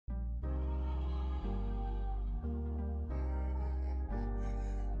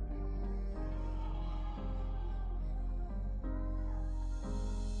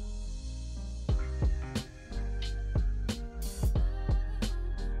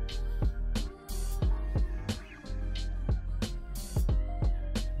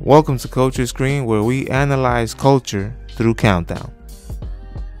Welcome to Culture Screen, where we analyze culture through countdown.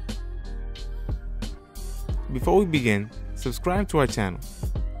 Before we begin, subscribe to our channel.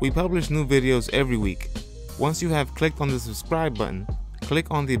 We publish new videos every week. Once you have clicked on the subscribe button, click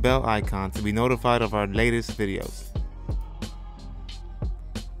on the bell icon to be notified of our latest videos.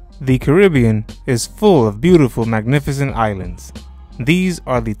 The Caribbean is full of beautiful, magnificent islands. These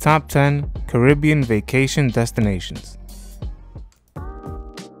are the top 10 Caribbean vacation destinations.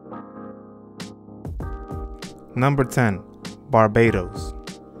 Number 10. Barbados.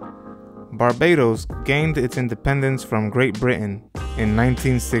 Barbados gained its independence from Great Britain in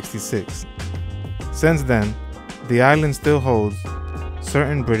 1966. Since then, the island still holds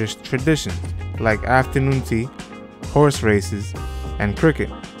certain British traditions like afternoon tea, horse races, and cricket.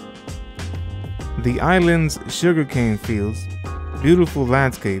 The island's sugarcane fields, beautiful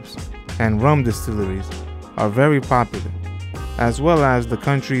landscapes, and rum distilleries are very popular, as well as the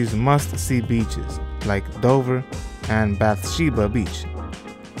country's must-see beaches like Dover and Bathsheba Beach.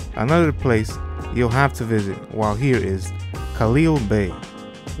 Another place you'll have to visit while here is Khalil Bay,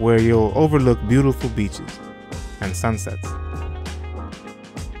 where you'll overlook beautiful beaches and sunsets.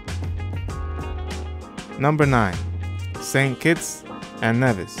 Number 9. St. Kitts and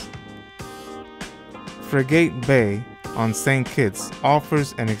Nevis. Frigate Bay on St. Kitts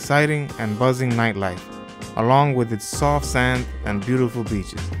offers an exciting and buzzing nightlife, along with its soft sand and beautiful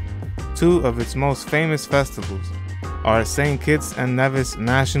beaches. Two of its most famous festivals are St. Kitts and Nevis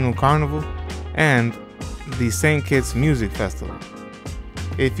National Carnival and the St. Kitts Music Festival.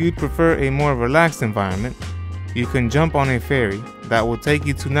 If you'd prefer a more relaxed environment, you can jump on a ferry that will take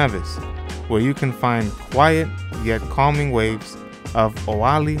you to Nevis, where you can find quiet yet calming waves of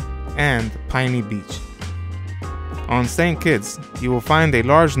Oali and Piney Beach. On St. Kitts, you will find a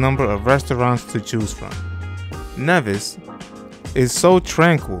large number of restaurants to choose from. Nevis is so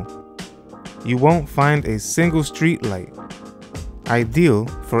tranquil, you won't find a single street light, ideal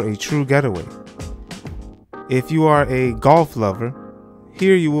for a true getaway. If you are a golf lover,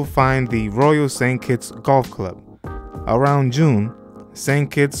 here you will find the Royal St. Kitts Golf Club. Around June, St.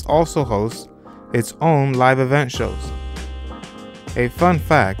 Kitts also hosts its own live event shows. A fun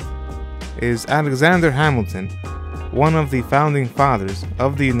fact is Alexander Hamilton, one of the founding fathers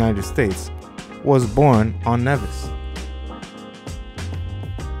of the United States, was born on Nevis.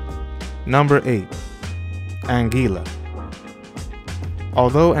 Number 8. Anguilla.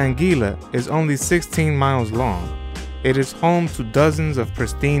 Although Anguilla is only 16 miles long, it is home to dozens of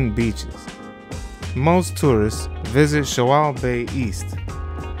pristine beaches. Most tourists visit Shoal Bay East.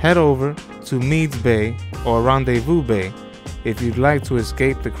 Head over to Meads Bay or Rendezvous Bay if you'd like to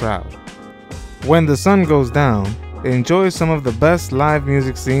escape the crowd. When the sun goes down, enjoy some of the best live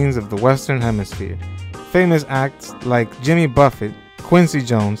music scenes of the Western Hemisphere. Famous acts like Jimmy Buffett, Quincy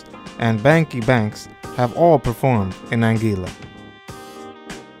Jones, and Banky Banks have all performed in Anguilla.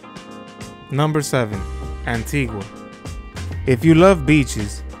 Number 7. Antigua. If you love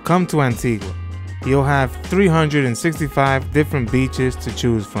beaches, come to Antigua. You'll have 365 different beaches to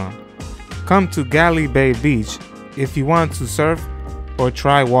choose from. Come to Galley Bay Beach if you want to surf or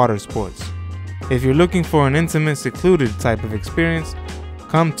try water sports. If you're looking for an intimate, secluded type of experience,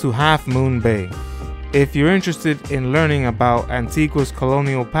 come to Half Moon Bay. If you're interested in learning about Antigua's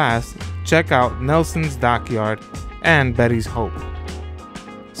colonial past, check out Nelson's Dockyard and Betty's Hope.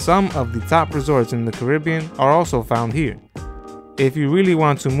 Some of the top resorts in the Caribbean are also found here. If you really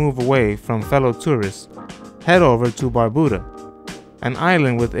want to move away from fellow tourists, head over to Barbuda, an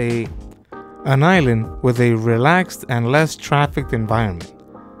island with a relaxed and less trafficked environment.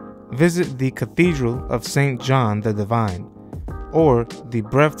 Visit the Cathedral of St. John the Divine, or the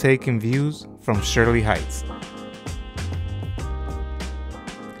breathtaking views from Shirley Heights.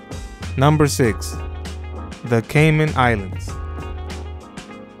 Number 6. The Cayman Islands.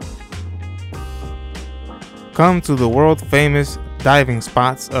 Come to the world-famous diving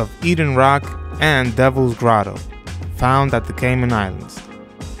spots of Eden Rock and Devil's Grotto, found at the Cayman Islands.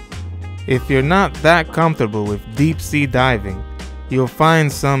 If you're not that comfortable with deep-sea diving, you'll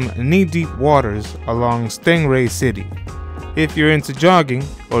find some knee-deep waters along Stingray City. If you're into jogging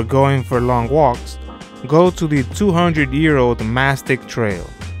or going for long walks, go to the 200-year-old Mastic Trail.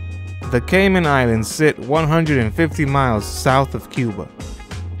 The Cayman Islands sit 150 miles south of Cuba.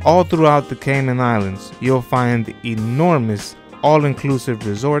 All throughout the Cayman Islands, you'll find enormous all-inclusive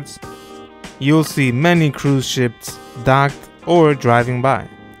resorts. You'll see many cruise ships docked or driving by.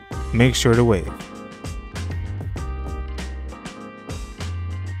 Make sure to wave.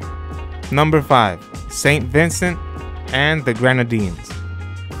 Number 5. St. Vincent and the Grenadines.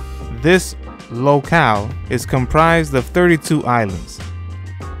 This locale is comprised of 32 islands.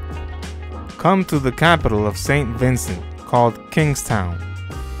 Come to the capital of St. Vincent, called Kingstown.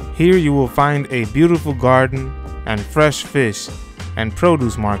 Here you will find a beautiful garden and fresh fish and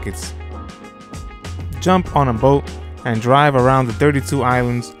produce markets. Jump on a boat and drive around the 32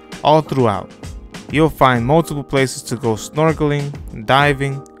 islands all throughout. You'll find multiple places to go snorkeling,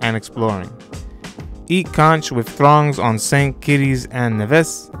 diving, and exploring. Eat conch with throngs on St. Kitts and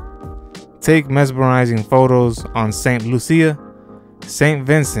Nevis. Take mesmerizing photos on St. Lucia. St.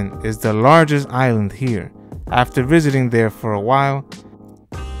 Vincent is the largest island here. After visiting there for a while,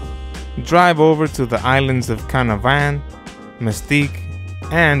 drive over to the islands of Carnarvon, Mystique,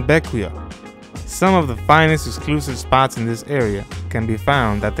 and Bequia. Some of the finest exclusive spots in this area can be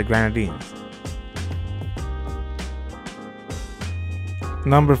found at the Grenadines.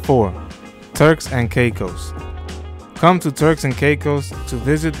 Number 4. Turks and Caicos. Come to Turks and Caicos to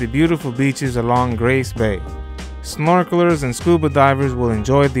visit the beautiful beaches along Grace Bay. Snorkelers and scuba divers will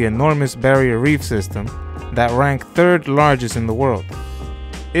enjoy the enormous barrier reef system that rank 3rd largest in the world.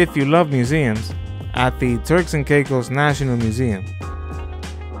 If you love museums, at the Turks and Caicos National Museum.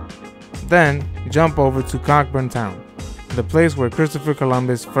 Then jump over to Cockburn Town, the place where Christopher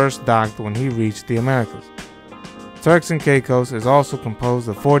Columbus first docked when he reached the Americas. Turks and Caicos is also composed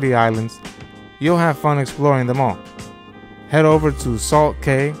of 40 islands. You'll have fun exploring them all. Head over to Salt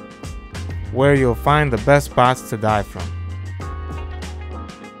Cay, where you'll find the best spots to dive from.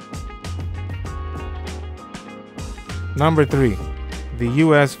 Number 3. The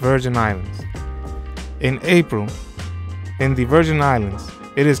U.S. Virgin Islands. In April, in the Virgin Islands,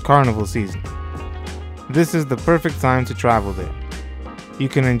 it is carnival season. This is the perfect time to travel there. You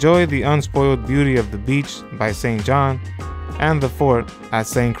can enjoy the unspoiled beauty of the beach by St. John and the fort at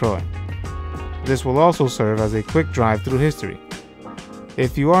St. Croix. This will also serve as a quick drive through history.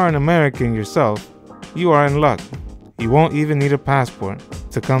 If you are an American yourself, you are in luck. You won't even need a passport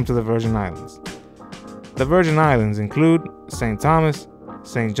to come to the Virgin Islands. The Virgin Islands include St. Thomas,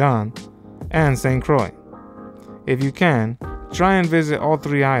 St. John, and St. Croix. If you can, try and visit all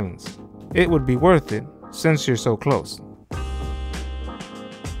 3 islands. It would be worth it since you're so close.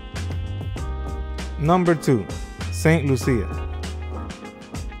 Number 2. St. Lucia.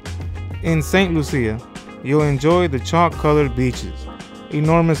 In St. Lucia, you'll enjoy the chalk-colored beaches,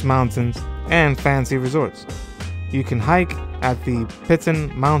 enormous mountains, and fancy resorts. You can hike at the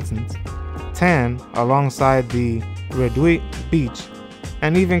Piton Mountains, tan alongside the Reduit Beach,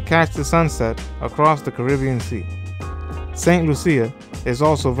 and even catch the sunset across the Caribbean Sea. St. Lucia is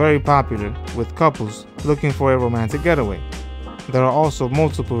also very popular with couples looking for a romantic getaway. There are also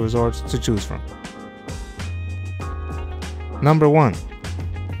multiple resorts to choose from. Number 1.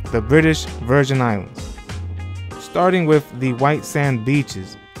 The British Virgin Islands. Starting with the white sand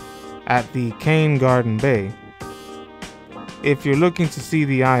beaches at the Cane Garden Bay. If you're looking to see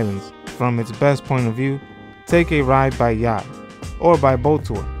the islands from its best point of view, take a ride by yacht or by boat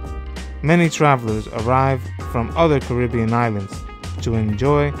tour. Many travelers arrive from other Caribbean islands to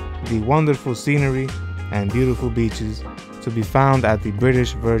enjoy the wonderful scenery and beautiful beaches to be found at the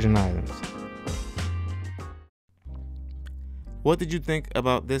British Virgin Islands. What did you think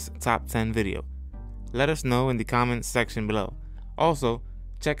about this top 10 video? Let us know in the comments section below. Also,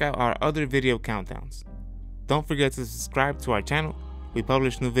 check out our other video countdowns. Don't forget to subscribe to our channel. We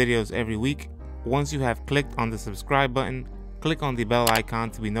publish new videos every week. Once you have clicked on the subscribe button, click on the bell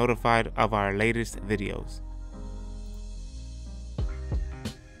icon to be notified of our latest videos.